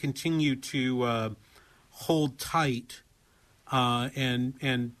they continue to hold tight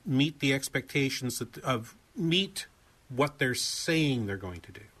and meet the expectations meet what they're saying they're going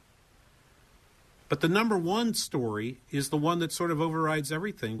to do? But the number one story is the one that sort of overrides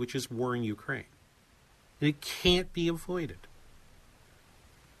everything, which is war in Ukraine. And it can't be avoided.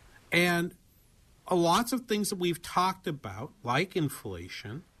 And lots of things that we've talked about, like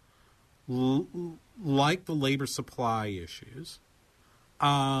inflation, like the labor supply issues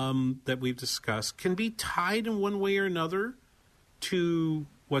that we've discussed, can be tied in one way or another to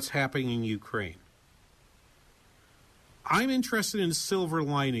what's happening in Ukraine. I'm interested in silver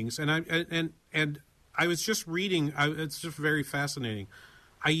linings, and I was just reading. It's just very fascinating.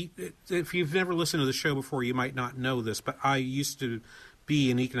 If you've never listened to the show before, you might not know this, but I used to be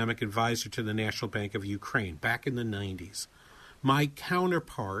an economic advisor to the National Bank of Ukraine back in the 90s. My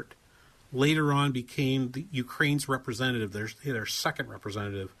counterpart later on became Ukraine's representative, their second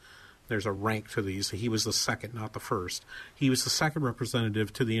representative. There's a rank to these. He was the second, not the first. He was the second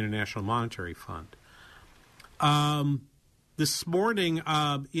representative to the International Monetary Fund. This morning,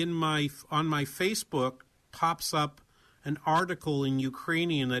 on my Facebook pops up an article in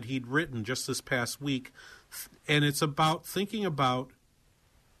Ukrainian that he'd written just this past week, and it's about thinking about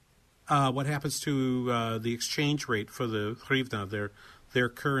what happens to the exchange rate for the hryvnia, their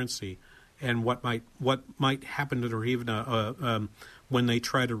currency, and what might happen to the hryvnia when they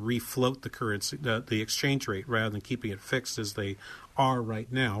try to refloat the currency, the exchange rate, rather than keeping it fixed as they are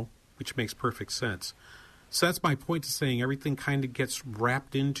right now, which makes perfect sense. So that's my point to saying everything kind of gets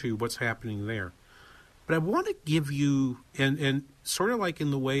wrapped into what's happening there. But I want to give you, and sort of like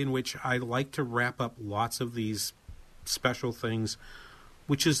in the way in which I like to wrap up lots of these special things,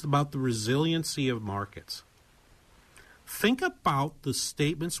 which is about the resiliency of markets. Think about the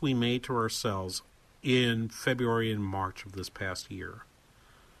statements we made to ourselves in February and March of this past year.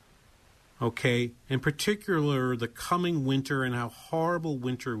 Okay? In particular, the coming winter and how horrible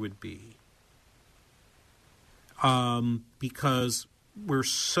winter would be. Because we're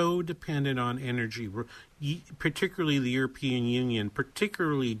so dependent on energy, particularly the European Union,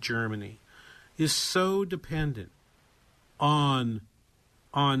 particularly Germany, is so dependent on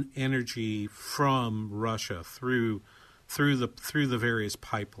energy from Russia through the various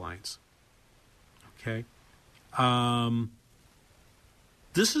pipelines. Okay,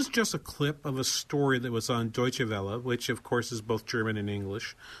 this is just a clip of a story that was on Deutsche Welle, which of course is both German and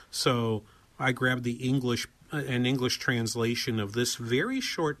English. So I grabbed an English translation of this very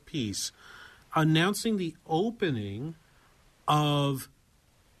short piece announcing the opening of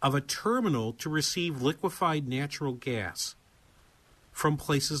a terminal to receive liquefied natural gas from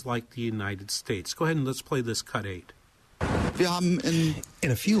places like the United States. Go ahead and let's play this cut 8.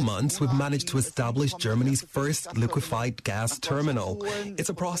 In a few months, we've managed to establish Germany's first liquefied gas terminal. It's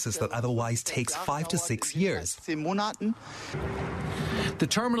a process that otherwise takes 5 to 6 years. The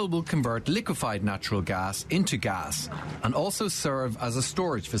terminal will convert liquefied natural gas into gas and also serve as a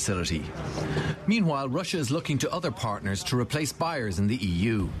storage facility. Meanwhile, Russia is looking to other partners to replace buyers in the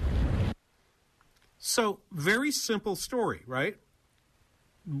EU. So, very simple story, right?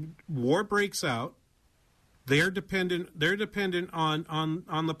 War breaks out. They're dependent on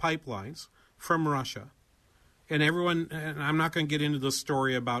the pipelines from Russia. And I'm not going to get into the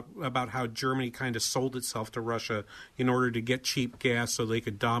story about how Germany kind of sold itself to Russia in order to get cheap gas so they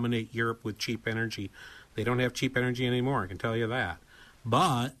could dominate Europe with cheap energy. They don't have cheap energy anymore, I can tell you that.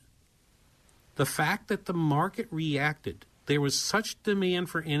 But the fact that the market reacted, there was such demand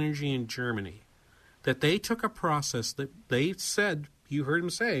for energy in Germany that they took a process that they said, you heard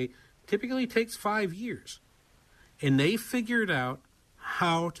them say, Typically takes 5 years. And they figured out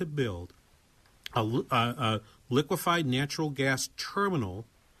how to build a liquefied natural gas terminal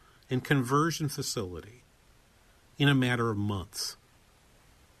and conversion facility in a matter of months.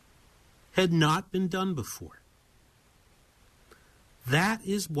 Had not been done before. That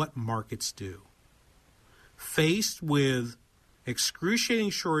is what markets do. Faced with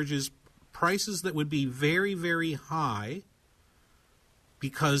excruciating shortages, prices that would be very, very high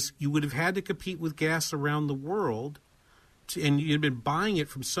because you would have had to compete with gas around the world, and you'd been buying it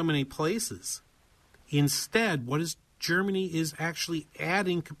from so many places. Instead, Germany is actually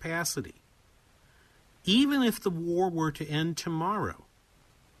adding capacity. Even if the war were to end tomorrow,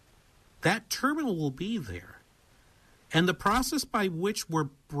 that terminal will be there. And the process by which we're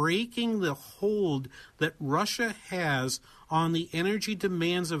breaking the hold that Russia has on the energy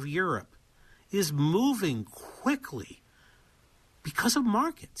demands of Europe is moving quickly because of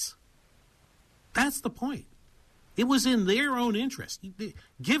markets. That's the point. It was in their own interest.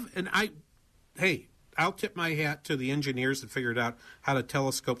 I'll tip my hat to the engineers that figured out how to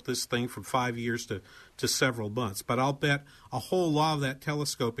telescope this thing from 5 years to several months. But I'll bet a whole lot of that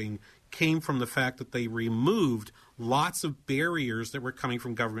telescoping came from the fact that they removed lots of barriers that were coming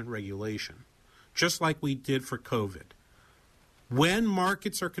from government regulation, just like we did for COVID. When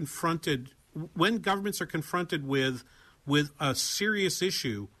governments are confronted with a serious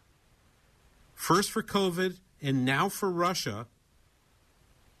issue, first for COVID and now for Russia,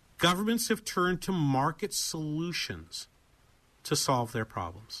 governments have turned to market solutions to solve their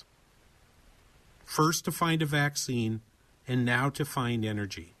problems. First to find a vaccine, and now to find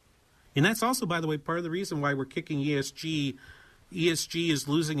energy. And that's also, by the way, part of the reason why we're kicking ESG. ESG is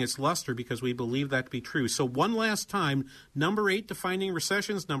losing its luster because we believe that to be true. So one last time, number 8, defining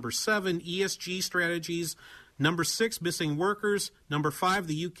recessions. Number 7, ESG strategies. Number 6, missing workers. Number 5,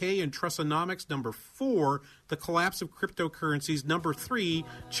 the UK and Trussonomics. Number 4, the collapse of cryptocurrencies. Number 3,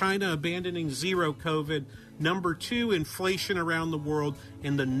 China abandoning zero COVID. Number 2, inflation around the world.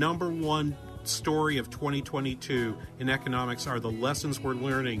 And the number 1 story of 2022 in economics are the lessons we're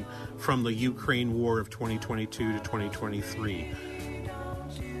learning from the Ukraine war of 2022 to 2023.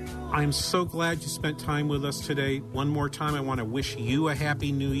 I'm so glad you spent time with us today. One more time, I want to wish you a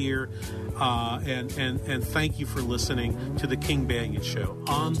happy new year, and thank you for listening to the King Banaian Show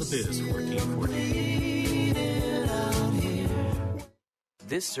on the Biz 1440.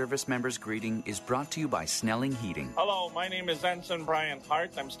 This service member's greeting is brought to you by Snelling Heating. Hello, my name is Ensign Brian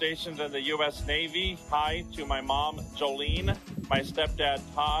Hart. I'm stationed in the U.S. Navy. Hi to my mom, Jolene, my stepdad,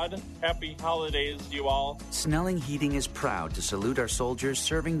 Todd. Happy holidays, you all. Snelling Heating is proud to salute our soldiers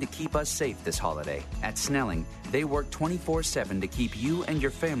serving to keep us safe this holiday. At Snelling, they work 24/7 to keep you and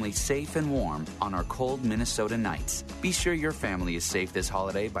your family safe and warm on our cold Minnesota nights. Be sure your family is safe this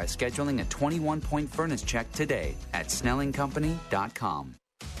holiday by scheduling a 21-point furnace check today at SnellingCompany.com.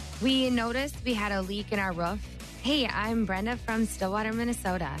 We noticed we had a leak in our roof. Hey, I'm Brenda from Stillwater,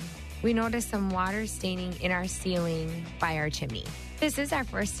 Minnesota. We noticed some water staining in our ceiling by our chimney. This is our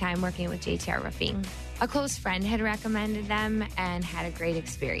first time working with JTR Roofing. A close friend had recommended them and had a great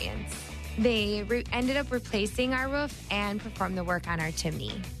experience. They ended up replacing our roof and performed the work on our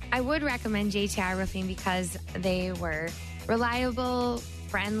chimney. I would recommend JTR Roofing because they were reliable,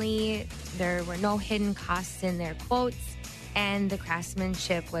 friendly, there were no hidden costs in their quotes, and the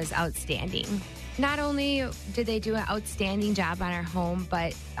craftsmanship was outstanding. Not only did they do an outstanding job on our home,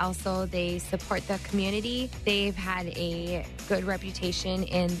 but also they support the community. They've had a good reputation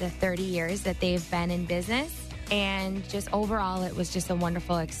in the 30 years that they've been in business. And just overall, it was just a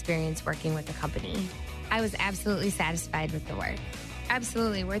wonderful experience working with the company. I was absolutely satisfied with the work.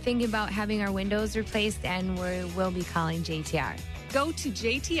 Absolutely. We're thinking about having our windows replaced, and we'll be calling JTR. Go to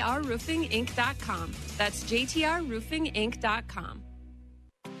jtrroofinginc.com. That's jtrroofinginc.com.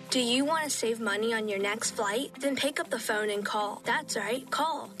 Do you want to save money on your next flight? Then pick up the phone and call. That's right,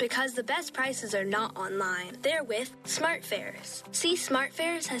 call. Because the best prices are not online. They're with SmartFares. See,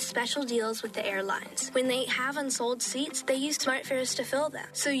 SmartFares has special deals with the airlines. When they have unsold seats, they use SmartFares to fill them.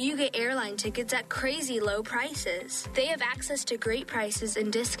 So you get airline tickets at crazy low prices. They have access to great prices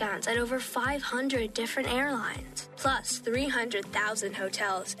and discounts at over 500 different airlines. Plus 300,000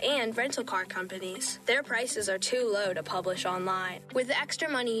 hotels and rental car companies. Their prices are too low to publish online. With the extra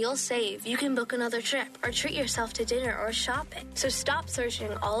money you'll save, you can book another trip or treat yourself to dinner or shopping. So stop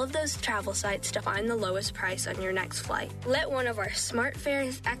searching all of those travel sites to find the lowest price on your next flight. Let one of our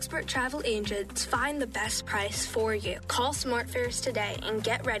SmartFares expert travel agents find the best price for you. Call SmartFares today and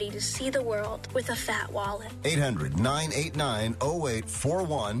get ready to see the world with a fat wallet.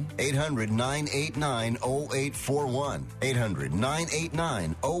 800-989-0841. 800-989-0841. 0841.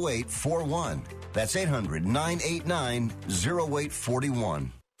 800-989-0841. That's 800-989-0841.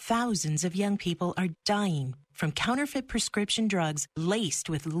 Thousands of young people are dying from counterfeit prescription drugs laced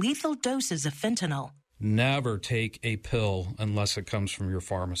with lethal doses of fentanyl. Never take a pill unless it comes from your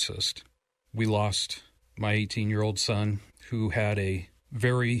pharmacist. We lost my 18-year-old son who had a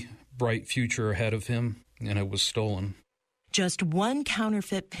very bright future ahead of him, and it was stolen. Just one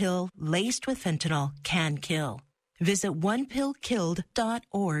counterfeit pill laced with fentanyl can kill. Visit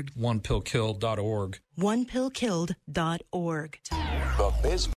onepillkilled.org. onepillkilled.org. onepillkilled.org. The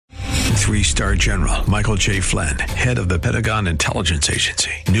Biz. 3-star General Michael J. Flynn, head of the Pentagon Intelligence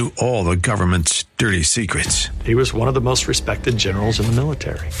Agency, knew all the government's dirty secrets. He was one of the most respected generals in the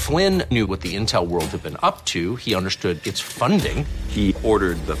military. Flynn knew what the intel world had been up to. He understood its funding. He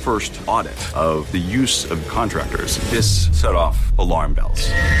ordered the first audit of the use of contractors. This set off alarm bells.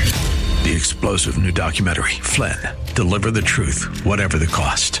 The explosive new documentary, Flynn, Deliver the Truth, Whatever the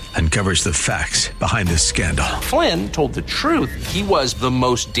Cost, uncovers the facts behind this scandal. Flynn told the truth. He was the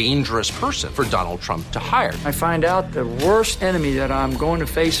most dangerous person for Donald Trump to hire. I find out the worst enemy that I'm going to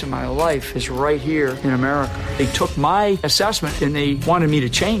face in my life is right here in America. They took my assessment and they wanted me to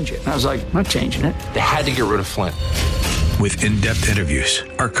change it. And I was like, I'm not changing it. They had to get rid of Flynn. With in-depth interviews,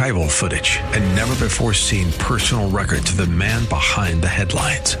 archival footage, and never-before-seen personal records of the man behind the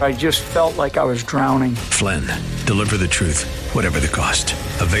headlines. I just felt like I was drowning. Flynn, Deliver the Truth, Whatever the Cost.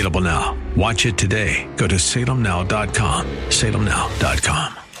 Available now. Watch it today. Go to salemnow.com.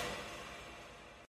 salemnow.com.